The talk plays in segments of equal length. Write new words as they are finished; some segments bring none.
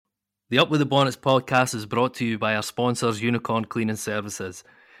The Up With The Bonnets podcast is brought to you by our sponsors, Unicorn Cleaning Services.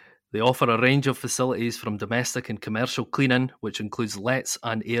 They offer a range of facilities from domestic and commercial cleaning, which includes lets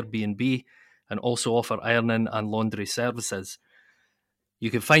and Airbnb, and also offer ironing and laundry services. You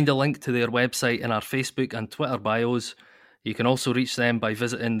can find a link to their website in our Facebook and Twitter bios. You can also reach them by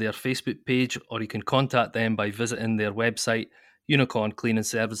visiting their Facebook page, or you can contact them by visiting their website,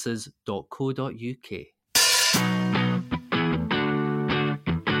 unicorncleaningservices.co.uk.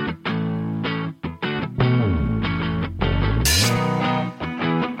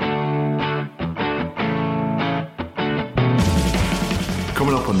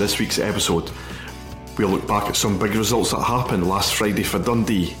 Coming up on this week's episode, we'll look back at some big results that happened last Friday for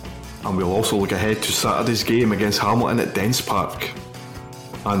Dundee, and we'll also look ahead to Saturday's game against Hamilton at Dens Park.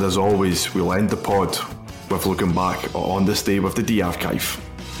 And as always, we'll end the pod with looking back on this day with the D Archive.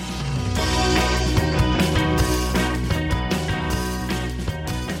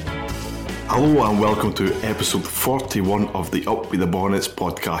 Hello and welcome to episode 41 of the Up With The Bonnets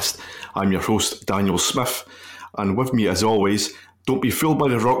podcast. I'm your host, Daniel Smith, and with me as always, don't be fooled by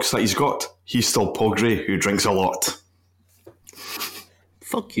the rocks that he's got. He's still Paul Gray, who drinks a lot.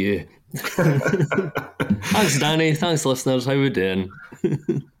 Fuck you. Thanks, Danny. Thanks, listeners. How we doing?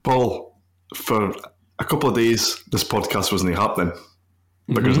 Paul, for a couple of days, this podcast wasn't happening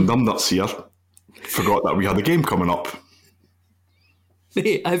because Numbnuts here forgot that we had a game coming up.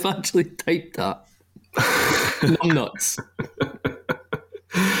 Hey, I've actually typed that. Numbnuts.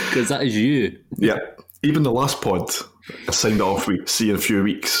 Because that is you. Yeah. Even the last pod, I signed it off, we see you in a few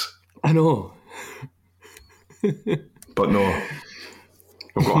weeks. I know. But no,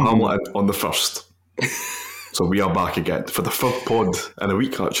 we've got Hamilton on the 1st. So we are back again for the third pod in a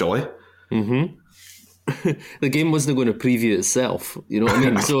week, actually. The game wasn't going to preview itself, you know what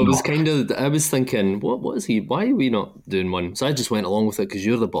I mean? So it was kind of, I was thinking, what is he? Why are we not doing one? So I just went along with it because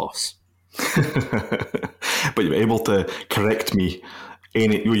you're the boss. But you were able to correct me.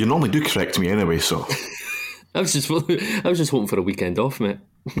 You normally do correct me anyway, so. I was just hoping for a weekend off, mate.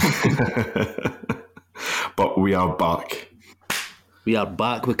 But we are back. We are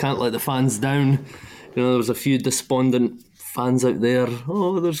back. We can't let the fans down. You know, there was a few despondent fans out there.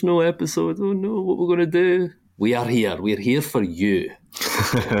 Oh, there's no episode. Oh no, what we're going to do? We are here. We're here for you.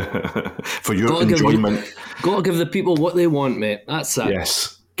 For your enjoyment. Gotta give the people what they want, mate. That's it.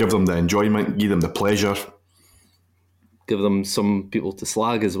 Yes. Give them the enjoyment, give them the pleasure. Give them some people to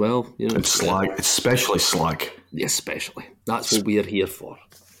slag as well. You know, and slag, especially slag. Yeah, especially. That's what we're here for.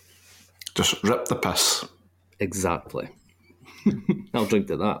 Just rip the piss. Exactly. I'll drink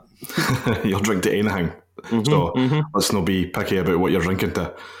to that. You'll drink to anything. Let's not be picky about what you're drinking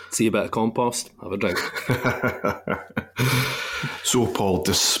to. See a bit of compost, have a drink. So, Paul,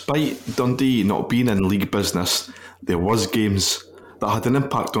 despite Dundee not being in league business, there was games that had an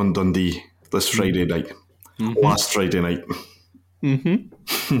impact on Dundee this Friday night. Last Friday night.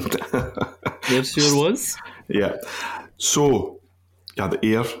 There sure was. Yeah. So, you had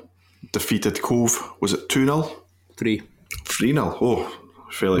Ayr defeated Cove. Was it 2-0? 3. 3-0. Oh,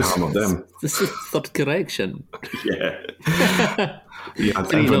 fairly hammered them. This is third correction. Yeah.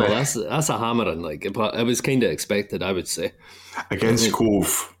 3-0. That's a hammering. Like, it was kind of expected, I would say. Against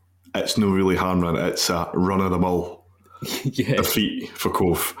Cove, it's no really hammering. It's a run-of-the-mill defeat for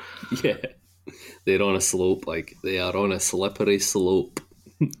Cove. Yeah. They're on a slope, like they are on a slippery slope.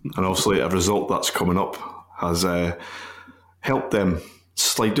 And obviously a result that's coming up has helped them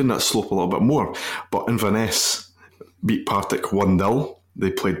slide down that slope a little bit more. But Inverness beat Partick 1-0. They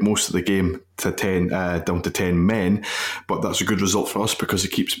played most of the game to 10, down to 10 men, but that's a good result for us because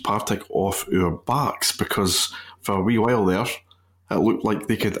it keeps Partick off our backs, because for a wee while there it looked like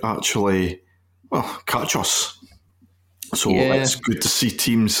they could actually, catch us. So it's good to see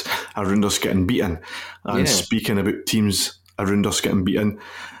teams around us getting beaten. And speaking about teams around us getting beaten,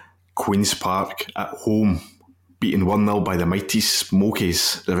 Queen's Park at home beaten 1-0 by the mighty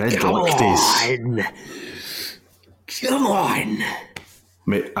Smokies, the Red Delictes. Come on!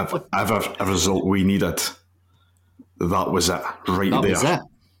 Mate, ever a result we needed. That was it, right there. That was it.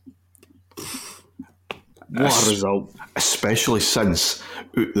 What a result. Especially since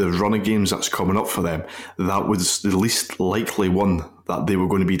the run of games that's coming up for them, that was the least likely one that they were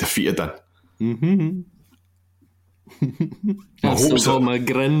going to be defeated in. I still got my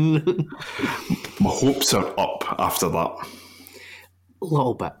grin. My hopes are up after that. A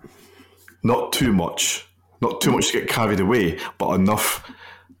little bit. Not too much. Not too much to get carried away, but enough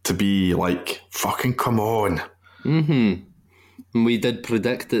to be like, fucking come on. And we did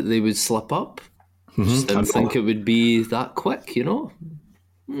predict that they would slip up. Just didn't think it would be that quick, you know?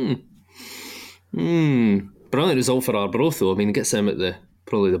 Brilliant result for Arbroath, though. I mean, it gets them at the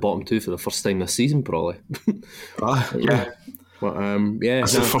probably the bottom two for the first time this season, probably. Yeah. But yeah,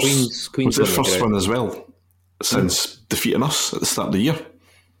 It's the first, Queens was the first one as well since defeating us at the start of the year.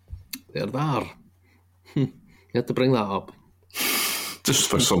 They're there. You had to bring that up. Just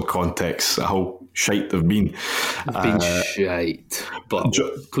for some context, how shite they've been. They've been shite, but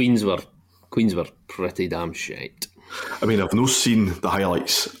Queens were pretty damn shite. I mean, I've not seen the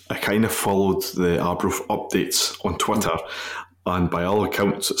highlights. I kind of followed the Arbroath updates on Twitter, and by all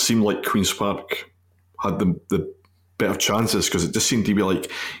accounts, it seemed like Queen's Park had the better chances because it just seemed to be like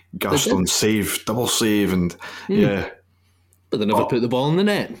Gaston save, double save, and yeah. But they never put the ball in the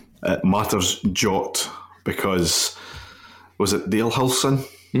net. It matters jot because was it Dale Hilson?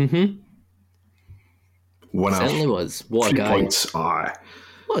 Mm-hmm. Winner. Certainly was. What 3 a guy! points. Aye.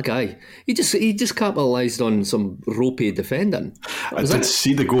 What a guy! He just capitalised on some ropey defending. I did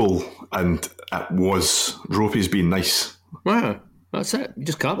see the goal, and it was Ropey's being nice. Yeah, that's it. You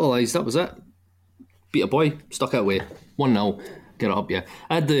just capitalised. That was it. Beat a boy, stuck it away. 1-0. Get it up, yeah.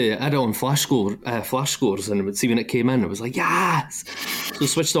 I had it on flash scores, and see when it came in, it was like yes. So I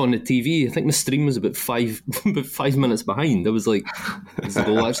switched on the TV. I think my stream was about 5 minutes behind. I was like, is the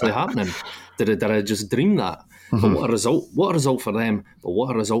goal actually happening? Did I just dream that? But what a result! What a result for them! But what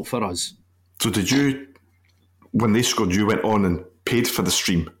a result for us! So did you, when they scored, you went on and paid for the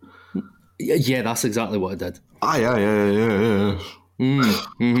stream? Yeah, that's exactly what I did. Yeah.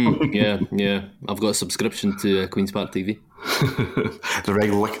 Yeah. I've got a subscription to Queen's Park TV. The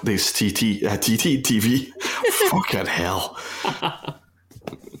regular this TT TV. Fucking hell.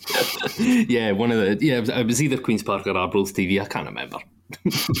 Yeah, it was either Queen's Park or Arbroath TV. I can't remember.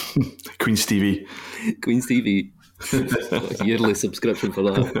 Queen's TV. Queen's TV. Yearly subscription for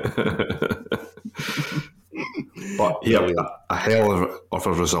that. But yeah, a hell of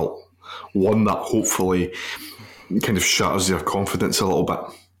a result. One that hopefully kind of shatters their confidence a little bit.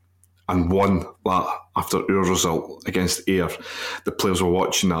 And one that after our result against Ayr, the players were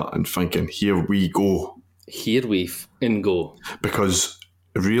watching that and thinking, here we go. Here we go. Because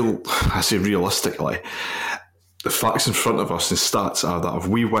realistically, the facts in front of us and stats are that if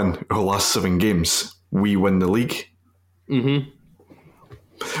we win our last 7 games, we win the league. Mm-hmm.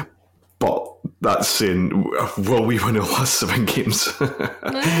 But that's saying, will we win our last 7 games?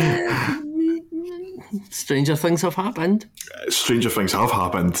 Stranger things have happened. Stranger things have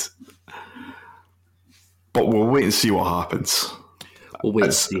happened. But we'll wait and see what happens. We'll wait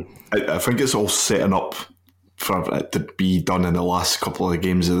and see. I think it's all setting up for it to be done in the last couple of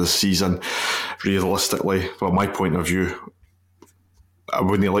games of the season. Realistically, from my point of view, I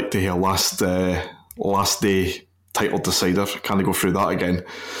wouldn't like to hear last day title decider. Can I go through that again?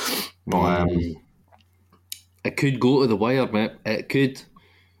 But it could go to the wire, mate. It could.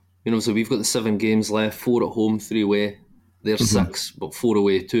 So we've got the 7 games left, 4 at home, 3 away. There's 6, but 4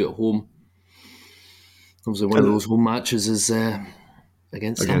 away, 2 at home. Obviously, one of those home matches is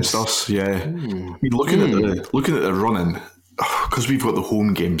against us. Yeah. I mean, looking at the running, because we've got the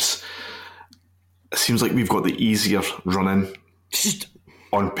home games, it seems like we've got the easier running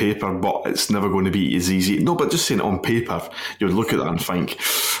on paper, but it's never going to be as easy. No, but just saying it on paper, you would look at that and think,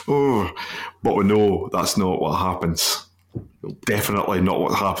 but we know that's not what happens. Definitely not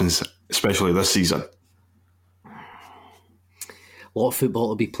what happens, especially this season. A lot of football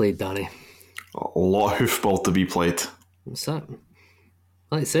to be played, Danny. A lot of hoofball to be played. What's that?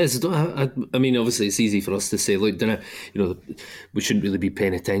 Like it says, I mean, obviously it's easy for us to say, look, we shouldn't really be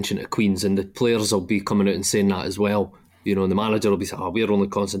paying attention to Queens, and the players will be coming out and saying that as well. And the manager will be saying, we're only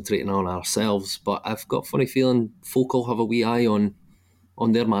concentrating on ourselves. But I've got a funny feeling folk will have a wee eye on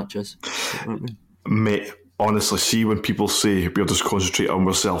their matches. Mate, honestly, see when people say we're just concentrating on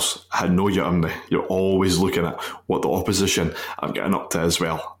ourselves, I know you're always looking at what the opposition are getting up to as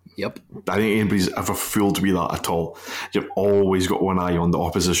well. Yep. I think anybody's ever fooled me that at all. You've always got one eye on the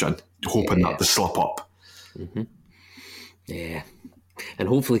opposition, hoping not to slip up. Mm-hmm. Yeah. And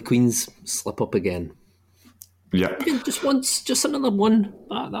hopefully Queens slip up again. Yeah. Just once, just another one.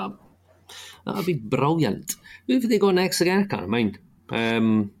 That'd be brilliant. Who have they got next again? I can't mind.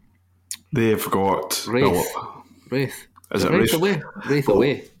 They've got Raith. Is it Raith? Away? Raith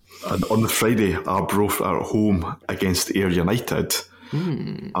away. And on the Friday, Arbroath are at home against Ayr United.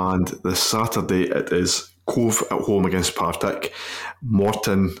 And the Saturday it is Cove at home against Partick,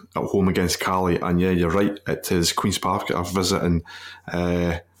 Morton at home against Cali, and yeah, you're right, it is Queen's Park that are visiting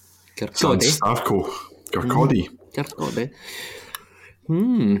Starco, Kirkcaldy. Kirkcaldy.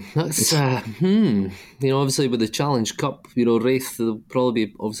 That's obviously with the Challenge Cup, Raith they'll probably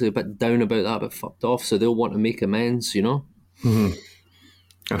be obviously a bit down about that, a bit fucked off, so they'll want to make amends, And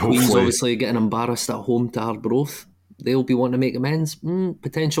Queen's obviously getting embarrassed at home to Arbroath. they'll be wanting to make amends.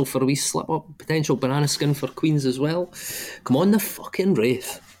 Potential for a wee slip up, potential banana skin for Queens as well. Come on, the fucking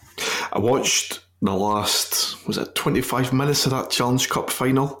Wraith. I watched the last, 25 minutes of that Challenge Cup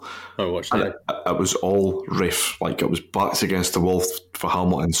final? I watched it. It was all Wraith. Like, it was backs against the wall for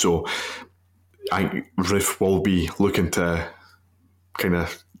Hamilton. So I think Wraith will be looking to kind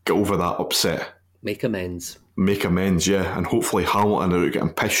of get over that upset. Make amends, yeah. And hopefully Hamilton are getting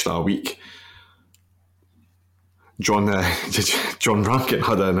pished that week. John Rankin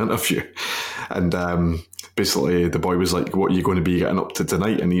had an interview, and basically the boy was like, "What are you going to be getting up to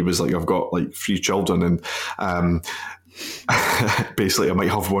tonight?" And he was like, "I've got like 3 children, and basically I might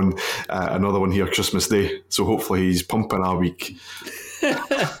have another one here Christmas Day. So hopefully he's pumping a week."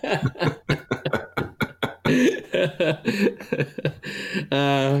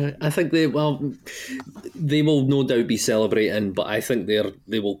 I think they will no doubt be celebrating, but I think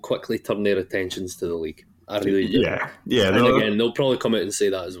they will quickly turn their attentions to the league. I really do. Yeah. And again, they'll probably come out and say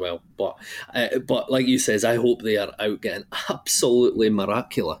that as well. But like you says, I hope they are out getting absolutely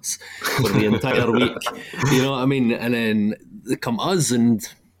miraculous for the entire week. You know what I mean? And then they come us and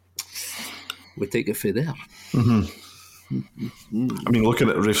we take it from there. I mean, looking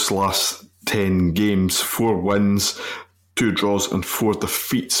at Wraith's last 10 games, 4 wins, 2 draws and 4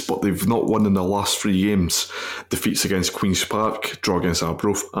 defeats, but they've not won in the last 3 games. Defeats against Queen's Park, draw against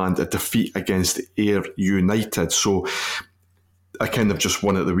Arbroath, and a defeat against Ayr United. So I kind of just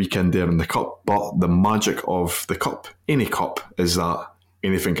won at the weekend there in the Cup, but the magic of the Cup, any Cup, is that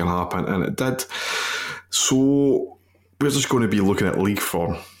anything can happen, and it did. So we're just going to be looking at league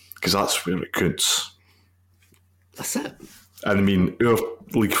form, because that's where it counts. That's it. And I mean, our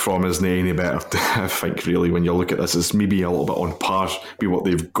league form isn't any better, I think, really, when you look at this. It's maybe a little bit on par with what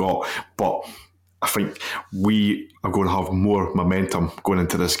they've got, but I think we are going to have more momentum going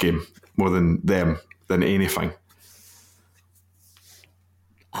into this game, more than them, than anything.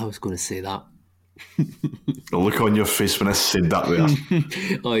 I was going to say that. The look on your face when I said that there.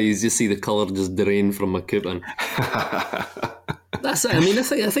 Oh, you just see the colour just drain from my coupon. That's it. I mean, I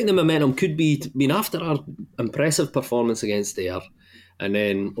think the momentum could be, after our impressive performance against Ayr, and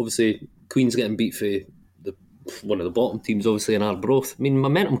then obviously Queen's getting beat for one of the bottom teams, obviously, in Arbroath. I mean,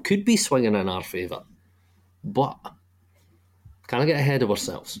 momentum could be swinging in our favour, but can't get ahead of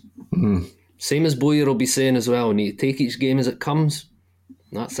ourselves. Mm-hmm. Same as Bowyer will be saying as well, we need to take each game as it comes.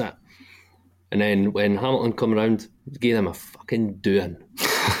 That's it. And then when Hamilton come around, give them a fucking doing.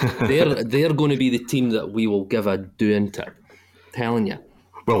 They're going to be the team that we will give a doing to. Telling you.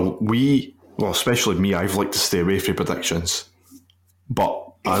 Well, especially me, I've liked to stay away from predictions. But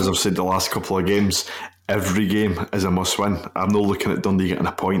as I've said the last couple of games, every game is a must-win. I'm not looking at Dundee getting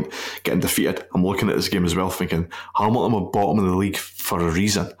a point, getting defeated. I'm looking at this game as well thinking, Hamilton are bottom of the league for a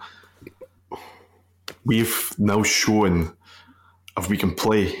reason. We've now shown if we can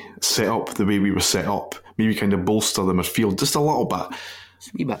play, set up the way we were set up, maybe kind of bolster the midfield just a little bit. Just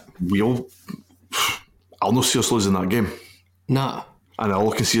a wee bit. I'll not see us losing that game. Nah. And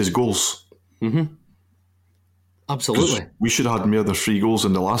all I can see is goals. Mm-hmm. Absolutely. We should have had more than 3 goals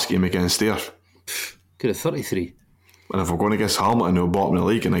in the last game against Ayr. Could have 33. And if we're going against Hamilton, they're bottom of the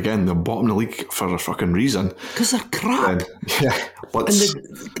league, and again, they're bottom of the league for a fucking reason. Because they're crap. And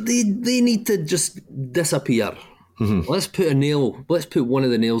they need to just disappear. Mm-hmm. Let's put one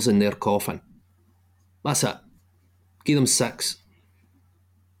of the nails in their coffin. That's it. Give them 6.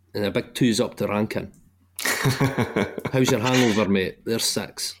 And a big 2's up to Rankin. How's your hangover, mate? There's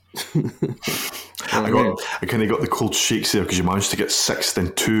 6. I kind of got the cold shakes there because you managed to get 6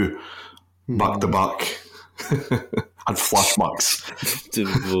 then 2 back to back. Had flashbacks.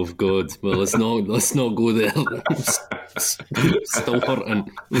 Oh God! Well, let's not go there. Still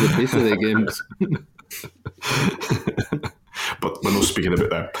hurting with the pace of the games. But we're not speaking about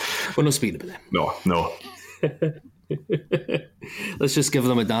them. We're not speaking about them. No. Let's just give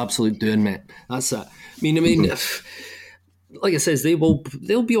them an absolute doing, mate. That's it. I mean, like I says,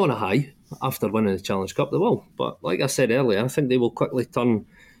 they'll be on a high after winning the Challenge Cup. They will, but like I said earlier, I think they will quickly turn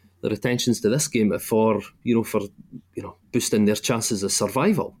their attentions to this game for boosting their chances of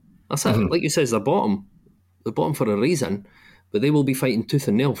survival. That's it. Like you says, they're bottom for a reason, but they will be fighting tooth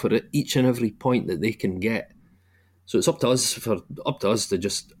and nail for each and every point that they can get. So it's up to us to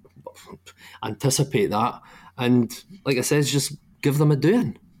just anticipate that, and like I said, just give them a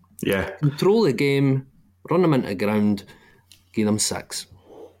doing. Yeah, control the game, run them into the ground, give them 6.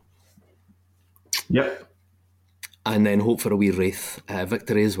 Yep. And then hope for a wee Wraith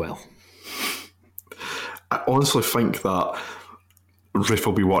victory as well. I honestly think that Wraith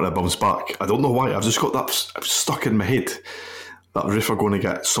will be wanting to bounce back. I don't know why. I've just got that stuck in my head that Wraith are going to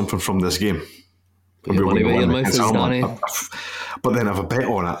get something from this game. And we're money going to where your win mouth against is, Armagh. Danny. But then if I bet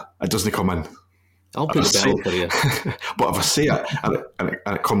on it, it doesn't come in. I'll put the bet on for you. But if I say it and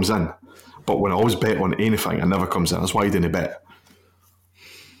it comes in, but when I always bet on anything, it never comes in. That's why I didn't bet.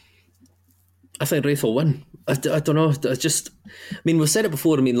 I think Raith will win. I don't know. We've said it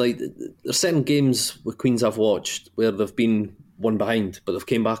before. There's certain games with Queens I've watched where they've been one behind, but they've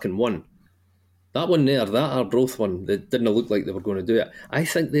came back and won. That one there, that Arbroath one, they didn't look like they were going to do it. I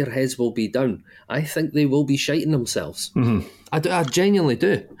think their heads will be down. I think they will be shiting themselves. Mm-hmm. I genuinely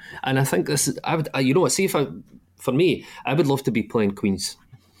do. And I think this is, for me, I would love to be playing Queens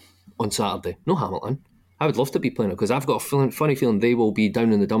on Saturday. No Hamilton. I would love to be playing it because I've got a funny feeling they will be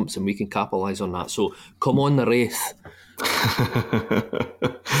down in the dumps and we can capitalise on that. So come on, the Wraith.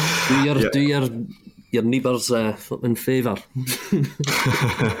 Do your neighbours in favour.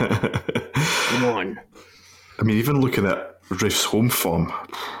 Come on. Even looking at Wraith's home form,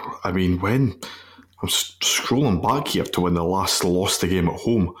 when I'm scrolling back here to when they last lost the game at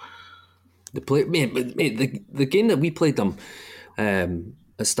home. The game that we played them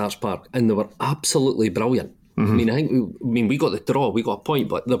at Starks Park, and they were absolutely brilliant. Mm-hmm. We got the draw, we got a point,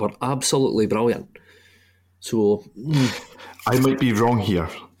 but they were absolutely brilliant. So I might be wrong here,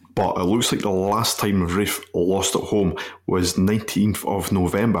 but it looks like the last time Raith lost at home was 19th of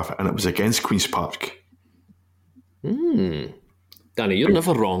November, and it was against Queen's Park. Danny, you're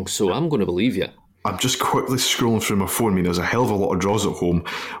never wrong, so I'm going to believe you. I'm just quickly scrolling through my phone. There's a hell of a lot of draws at home,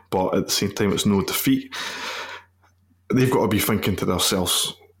 but at the same time, it's no defeat. They've got to be thinking to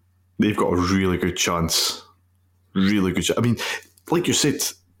themselves, they've got a really good chance. Really good chance. Like you said,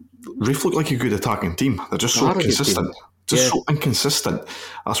 Raith look like a good attacking team. They're just so inconsistent. So inconsistent.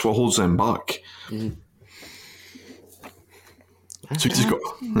 That's what holds them back. Mm. So you just got...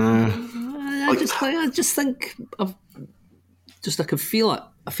 I just think... I can feel it.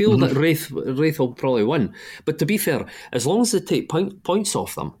 I feel that Raith will probably win. But to be fair, as long as they take points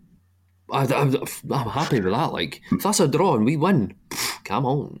off them, I'm happy with that. Like, if that's a draw and we win, come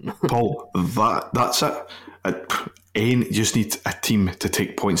on. Paul, that's it. You just need a team to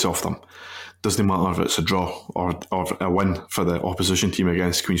take points off them. Doesn't matter if it's a draw or a win for the opposition team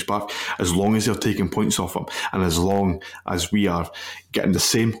against Queen's Park, as long as they're taking points off them and as long as we are getting the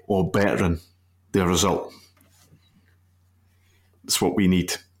same or bettering their result. That's what we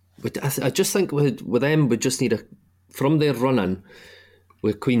need. But I just think with them, we just need from their running,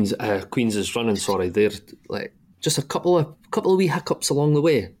 with Queens is running, they're like just a couple of wee hiccups along the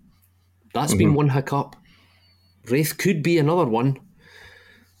way. That's been one hiccup. Raith could be another one.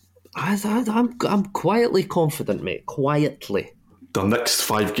 I'm quietly confident, mate. Quietly. The next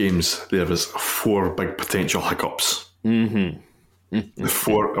 5 games, there is 4 big potential hiccups. Mm-hmm. The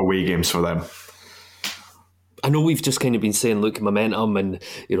 4 away games for them. I know we've just kind of been saying, look, momentum, and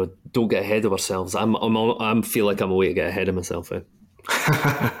don't get ahead of ourselves. I feel like I'm a way to get ahead of myself.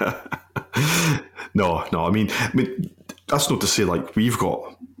 No. I mean, that's not to say like we've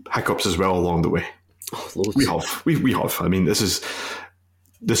got hiccups as well along the way. Oh, loads. We have. I mean, this is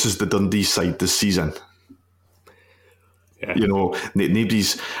the Dundee side this season. Yeah.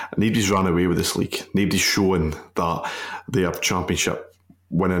 Nobody's ran away with this league. Nobody's showing that they are championship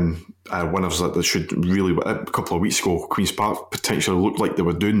winning winners that they should really. A couple of weeks ago, Queen's Park potentially looked like they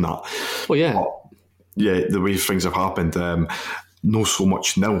were doing that. Well, yeah. But, yeah, the way things have happened, no so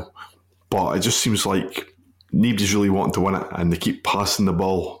much now. But it just seems like nobody's really wanting to win it, and they keep passing the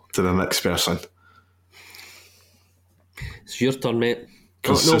ball to the next person. It's your turn, mate.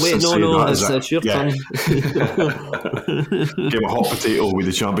 No, it's your turn. Give a hot potato with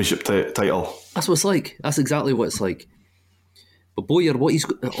the championship title. That's what it's like. That's exactly what it's like. But Bowyer, what he's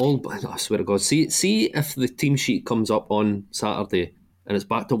all, I swear to God, see if the team sheet comes up on Saturday and it's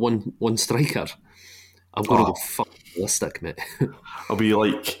back to one striker, I'm going to go fuck ballistic, mate. I'll be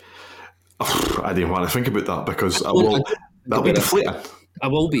like, I didn't want to think about that because that'll be deflating. I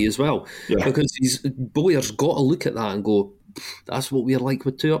will be as well, because Bowyer's got to look at that and go, that's what we're like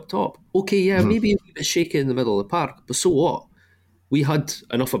with 2 up top. Okay, maybe a wee bit shaky in the middle of the park, but so what? We had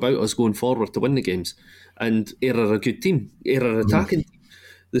enough about us going forward to win the games, and Ayr are a good team. Ayr are an attacking team.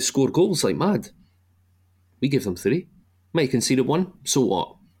 They score goals like mad. We give them 3. Might concede 1, so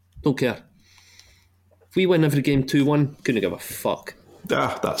what? Don't care. If we win every game 2-1, couldn't give a fuck.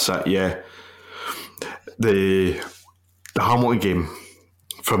 Yeah, that's it, yeah. The Hamilton game,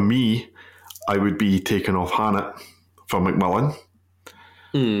 for me, I would be taking off Hannett for McMillan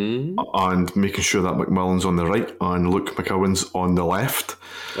and making sure that McMillan's on the right and Luke McCowan's on the left.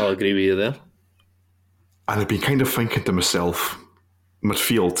 I'll agree with you there. And I've been kind of thinking to myself,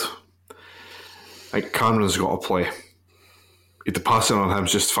 midfield, like Cameron's got to play. The passing on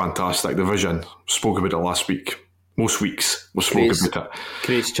him's just fantastic. The vision, spoke about it last week. Most weeks we spoke about it.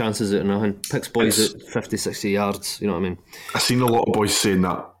 Creates chances out of nothing. Picks boys at 50, 60 yards. You know what I mean? I've seen a lot of boys saying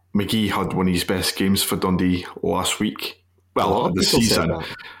that McGee had one of his best games for Dundee last week. Well, the season.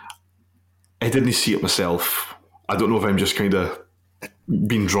 I didn't see it myself. I don't know if I'm just kind of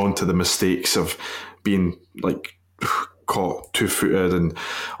being drawn to the mistakes of being like caught 2-footed and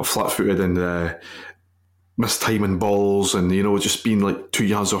or flat-footed and mistiming balls, and just being like 2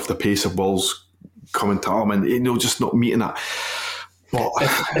 yards off the pace of balls coming to him, and just not meeting it. But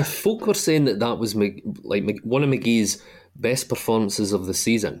if folk were saying that was one of McGee's best performances of the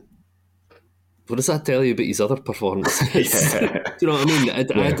season, what does that tell you about his other performances? Yeah. Do you know what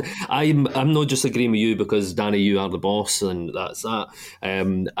I mean? I'm not just agreeing with you because, Danny, you are the boss and that's that.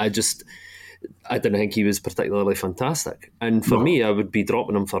 I didn't think he was particularly fantastic. And for me, I would be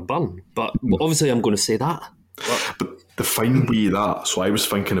dropping him for Burn. But obviously I'm going to say that. But the thing with that, so I was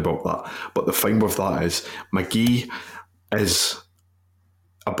thinking about that, but the thing with that is McGee is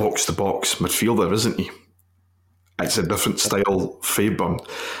a box-to-box midfielder, isn't he? It's a different style for Burn.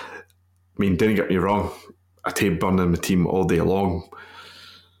 I mean, don't get me wrong, I take Burn in my team all day long,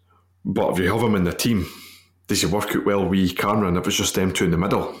 but if you have him in the team, does he work out well with Cameron if it's just them two in the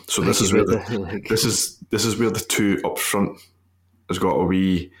middle? So this is where this is where the two up front has got a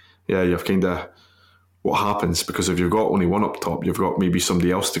wee. Yeah, you've kind of what happens, because if you've got only one up top, you've got maybe somebody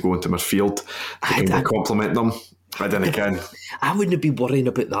else to go into midfield to kind of complement them. But then again, I wouldn't be worrying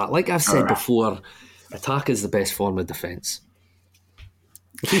about that. Like I've said before, attack is the best form of defence.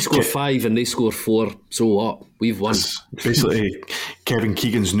 If we score 5 and they score 4, so what? We've won. Basically, Kevin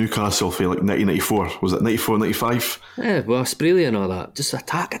Keegan's Newcastle for like 1994. Was it 94, 95? Yeah, well, Australia and all that. Just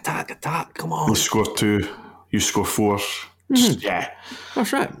attack. Come on. You score 2, you score 4. Mm-hmm. Yeah.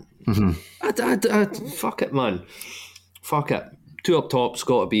 That's right. Mm-hmm. Fuck it, man. Fuck it. 2 up top's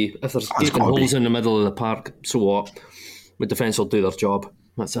got to be. If there's gaping holes in the middle of the park, so what? The defence will do their job.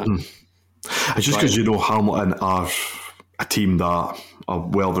 That's it. It's just because Hamilton are a team that are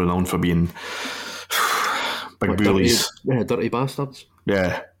well renowned for being big bullies. Dirty bastards.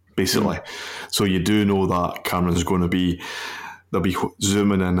 Yeah, basically. So you do know that Cameron's going to be, they'll be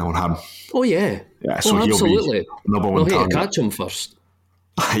zooming in on him. Oh yeah. Yeah, so absolutely. He'll be number one target. target. Catch him first.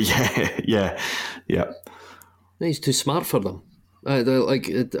 yeah. He's too smart for them. I might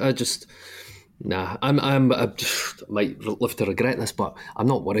live to regret this, but I'm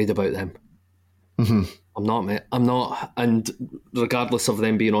not worried about them. Mm-hmm. I'm not, mate. I'm not. And regardless of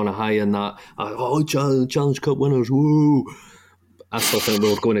them being on a high in that, Challenge Cup winners, woo! I still think we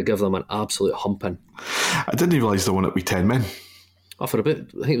were going to give them an absolute humping. I didn't realise they won it with 10 men. For a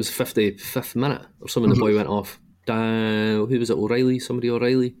bit, I think it was 55th minute or something. The boy went off. Who was it? O'Reilly?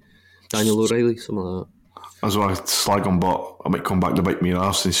 Daniel O'Reilly, something like that. That's why I slag him, but I might come back to bite me in the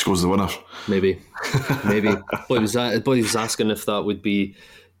arse and he scores the winner. Maybe. Boy was asking if that would be,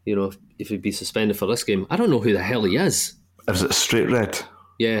 if he'd be suspended for this game. I don't know who the hell he is. Is it a straight red?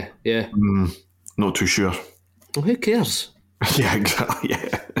 Yeah. Not too sure. Well, who cares? Yeah, exactly.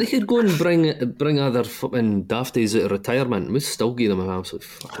 Yeah. They could go and bring other fucking dafties out of retirement. We'd still give them an absolute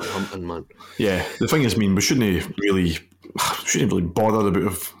fucking humping, man. Yeah, the thing is, we shouldn't really bother about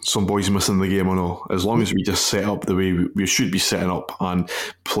if some boys missing the game or not. As long as we just set up the way we should be setting up and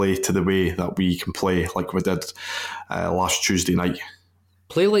play to the way that we can play, like we did last Tuesday night.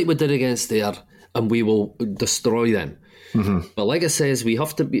 Play like we did against there, and we will destroy them. Mm-hmm. But like I says, we've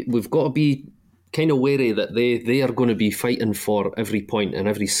got to be kind of wary that they are going to be fighting for every point and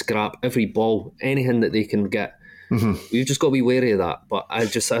every scrap, every ball, anything that they can get. Mm-hmm. We've just got to be wary of that. But I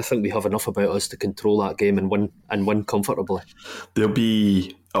think we have enough about us to control that game and win comfortably. It'll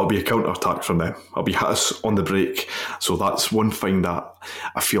be a counter attack from them. It'll be hit us on the break. So that's one thing that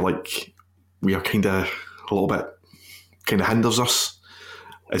I feel like we are kind of a little bit hinders us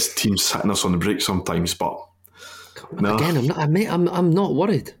as teams hitting us on the break sometimes. But no. Again, I'm not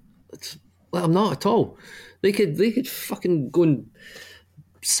worried. I'm not at all. They could fucking go and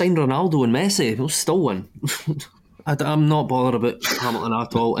sign Ronaldo and Messi. We'll still win. I'm not bothered about Hamilton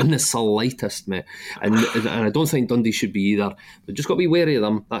at all in the slightest, mate. And I don't think Dundee should be either. But just got to be wary of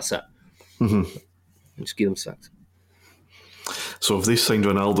them. That's it. Mm-hmm. Just give them 6. So if they signed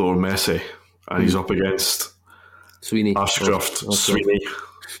Ronaldo or Messi and he's up against Sweeney, Ashcroft, Sweeney,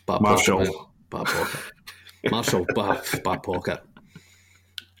 Marshall, bad pocket.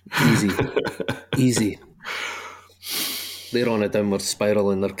 Easy. They're on a downward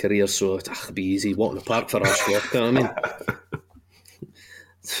spiral in their career, so it'll be easy. Walk in the park for Ashcroft, you know what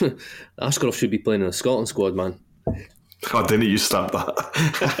I mean? Ashcroft should be playing in the Scotland squad, man. Oh, didn't you stamp that?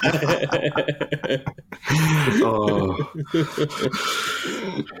 Oh,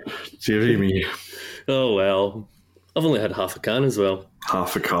 dearie me. Oh, well. I've only had half a can as well.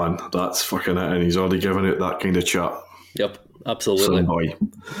 Half a can, that's fucking it, and he's already given out that kind of chat. Yep, absolutely. Son boy.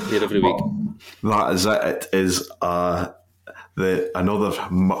 Here every week. That is it. It is another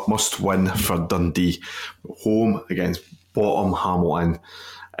must win for Dundee. Home against bottom Hamilton.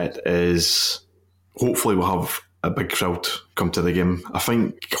 It is. Hopefully, we'll have a big crowd come to the game. I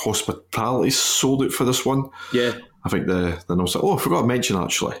think hospitality's sold out for this one. Yeah. I think the notes. Oh, I forgot to mention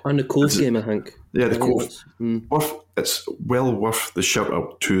actually. And the Cove game, I think. Yeah, the Cove. It's well worth the shout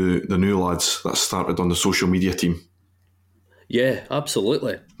out to the new lads that started on the social media team. Yeah,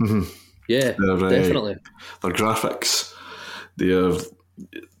 absolutely. Mm-hmm. Yeah, definitely. Their graphics, their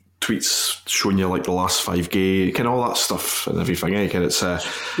tweets showing you like the last 5K, kind of all that stuff and everything. And it's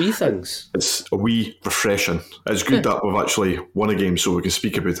wee things. It's a wee refreshing. It's good that we've actually won a game, so we can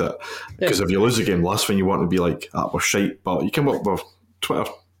speak about it. Because if you lose a game, last thing you want to be like, "That was shite." But you come up with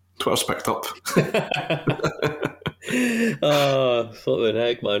Twitter. Twitter's picked up. Oh, flipping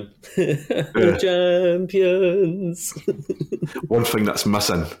heck, man. We're champions. One thing that's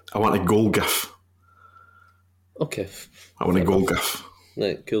missing, I want a goal gif. Okay. I want a goal gif.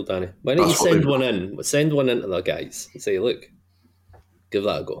 Right, cool, Danny. Why don't you send one in? Send one in to the guys and say, look, give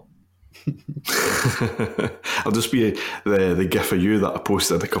that a go. I'll just be the gif of you that I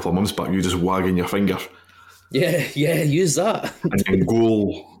posted a couple of months back, you just wagging your finger. Yeah, use that. And then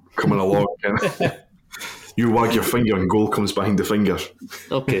goal coming along. You wag your finger and goal comes behind the finger.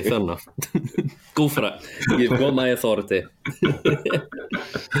 Okay, fair enough. Go for it. You've got my authority.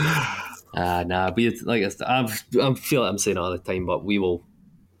 Nah, but like I feel like I'm saying it all the time, but we're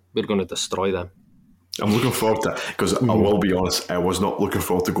going to destroy them. I'm looking forward to it because I will be honest, I was not looking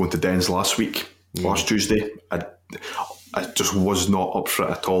forward to going to Dens last Tuesday. I just was not up for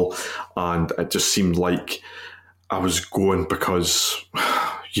it at all, and it just seemed like I was going because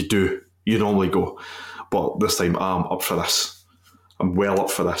you normally go, but this time I'm up for this. I'm well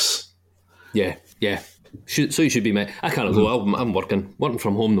up for this. Yeah. So you should be, mate. I can't go. I'm working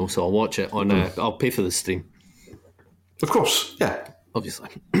from home though, so I'll watch it on. I'll pay for the stream. Of course, yeah. Obviously.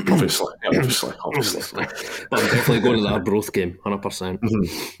 Obviously. But I'm definitely going to the Arbroath game, 100%.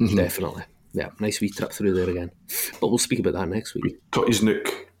 Mm-hmm. Definitely. Yeah, nice wee trip through there again. But we'll speak about that next week. Tutty's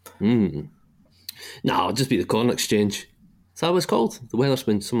Nook. No, it'll just be the Corn Exchange. Is that what it's called? The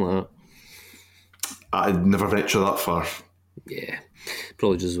Weatherspoon, something like that. I'd never venture that far. Yeah,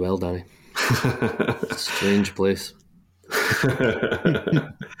 probably just as well, Danny. Strange place.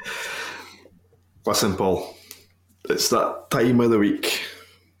 Listen, Paul, it's that time of the week.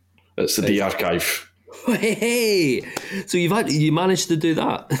 It's the D archive. Hey! So you managed to do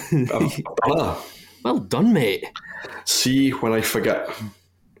that? Well done, mate. See, when I forget,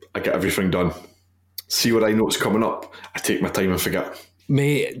 I get everything done. See what I know is coming up, I take my time and forget.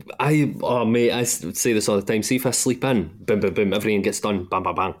 Mate, I say this all the time. See if I sleep in, boom, boom, boom, everything gets done, bang,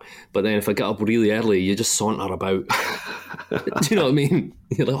 bang, bang. But then if I get up really early, you just saunter about. Do you know what I mean?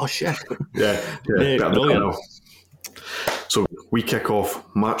 You're like, oh shit. Yeah. Mate, so we kick off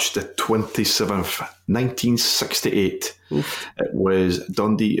March the 27th, 1968. Oof. It was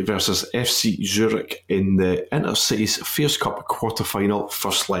Dundee versus FC Zurich in the Intercities Fairs Cup quarter-final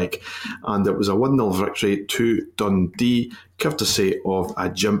first leg. And it was a 1-0 victory to Dundee, courtesy of a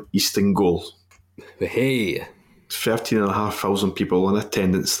Jim Easton goal. Hey. 13,500 people in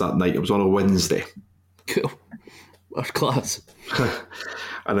attendance that night. It was on a Wednesday. Cool. First class.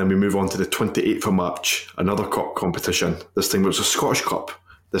 And then we move on to the 28th of March, another cup competition. This time it was a Scottish Cup.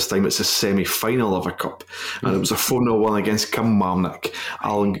 This time it's a semi-final of a cup. And it was a 4-0 win against Kilmarnock.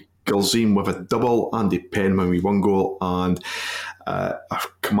 Alan Gilzean with a double, Andy Penman with one goal, and a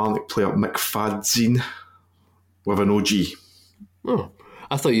Kilmarnock player, Mick Fadzine, with an OG. Oh,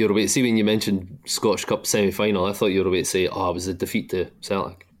 I thought you were about to see when you mentioned Scottish Cup semi-final, I thought you were about to say, it was a defeat to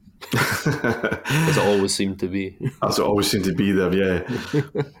Celtic. As it always seemed to be. As it always seemed to be there, yeah.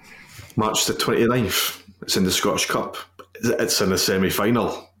 March the 29th, it's in the Scottish Cup. It's in the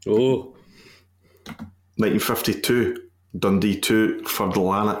semi-final. Oh. 1952, Dundee 2,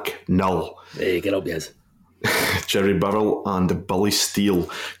 Ferdlanark 0. Hey, get up, yes. Jerry Burrell and Billy Steele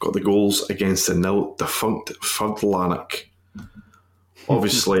got the goals against the now defunct Ferdlanark.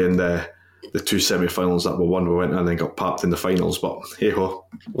 Obviously, in the two semi-finals that were won, we went in and got papped in the finals, but hey-ho.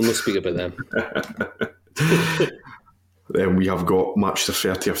 We'll not speak about them. Then we have got March the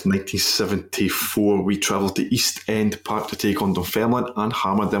 30th, 1974. We travelled to East End Park to take on Dunfermline and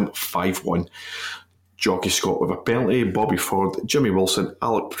hammered them 5-1. Jockey Scott with a penalty, Bobby Ford, Jimmy Wilson,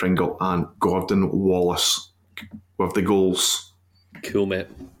 Alec Pringle and Gordon Wallace with the goals. Cool, mate.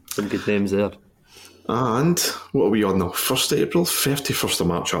 Some good names there. And what are we on now? 1st of April? 31st of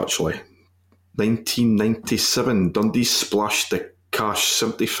March, actually. 1997, Dundee splashed the cash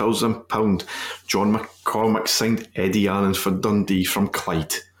 £70,000. John McCormick signed Eddie Allen for Dundee from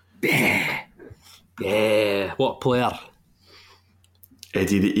Clyde. Yeah, what a player.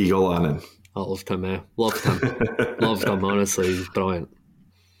 Eddie the Eagle Allen. I loved him, Loved him. Loved him, honestly. He was brilliant.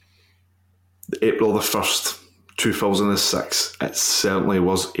 April the 1st, 2006. It certainly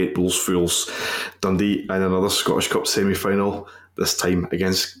was April's Fools. Dundee in another Scottish Cup semi-final, this time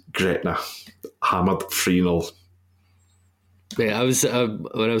against Gretna. Hammered 3-0. Yeah,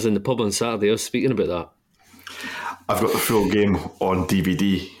 when I was in the pub on Saturday, I was speaking about that. I've got the full game on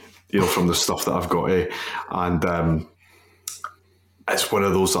DVD, from the stuff that I've got, and it's one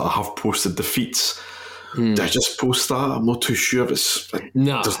of those that I have posted defeats. Did I just post that? I'm not too sure. It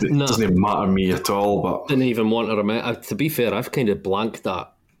doesn't matter to me at all. But didn't even want to remember. To be fair, I've kind of blanked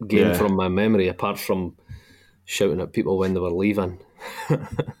that game from my memory, apart from shouting at people when they were leaving.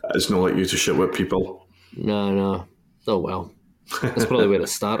 It's not like you to shout at people. No. Oh well. That's probably where it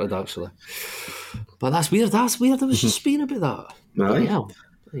started, actually. But that's weird. I was just speaking about that. Right.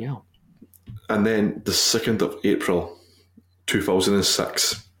 Yeah. And then the 2nd of April,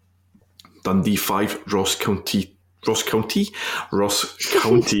 2006, Dundee 5, Ross County. I sound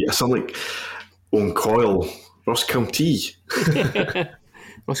like Owen Coyle. Ross County.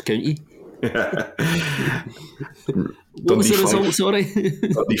 Ross County. What was the result, sorry?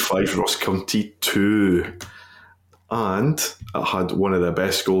 Dundee 5, Ross County 2. And it had one of the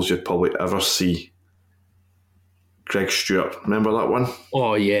best goals you'd probably ever see. Greg Stewart. Remember that one?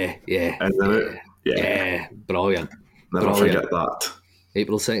 Oh, yeah. Yeah. Brilliant. Never forget that.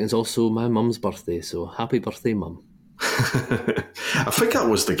 April 2nd is also my mum's birthday, so happy birthday, Mum. I think that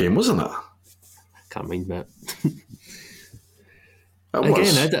was the game, wasn't it? Can't mind, mate.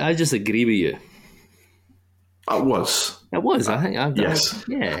 Was. I just agree with you. It was. It was, I think. Yes.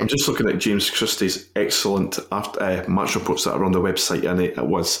 Yeah. I'm just looking at James Christie's excellent match reports that are on the website, and it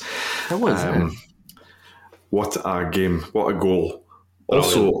was. It was, What a game. What a goal.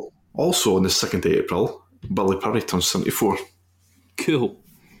 Also on the 2nd of April, Billy Perry turned 74. Cool.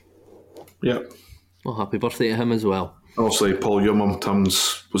 Yep. Well, happy birthday to him as well. Also, Paul, your mum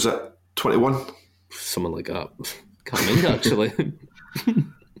turns, was it 21? Something like that. Can't mind, actually.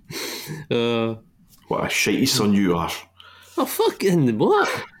 What a shitey son you are. Oh, fucking what?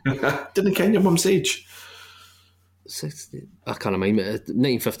 Didn't ken your mum's age. 60. I can't mind it.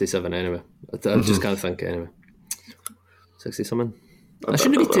 1957 anyway. I just can't think anyway. 60 something. I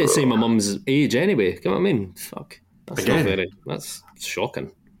shouldn't be saying my mum's age anyway. You know what I mean? Fuck. That's Again, not very. That's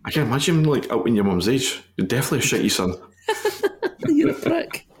shocking. I can imagine outing your mum's age. You're definitely a shitey son. You're a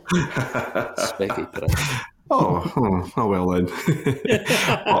prick. Specky prick. Oh well then.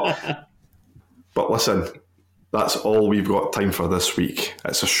 But listen, that's all we've got time for this week.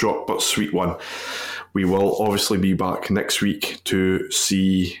 It's a short but sweet one. We will obviously be back next week to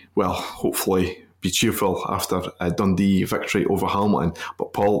see, well, hopefully be cheerful after a Dundee victory over Hamilton.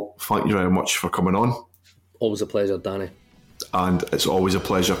 But Paul, thank you very much for coming on. Always a pleasure, Danny. And it's always a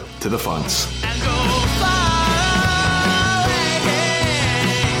pleasure to the fans.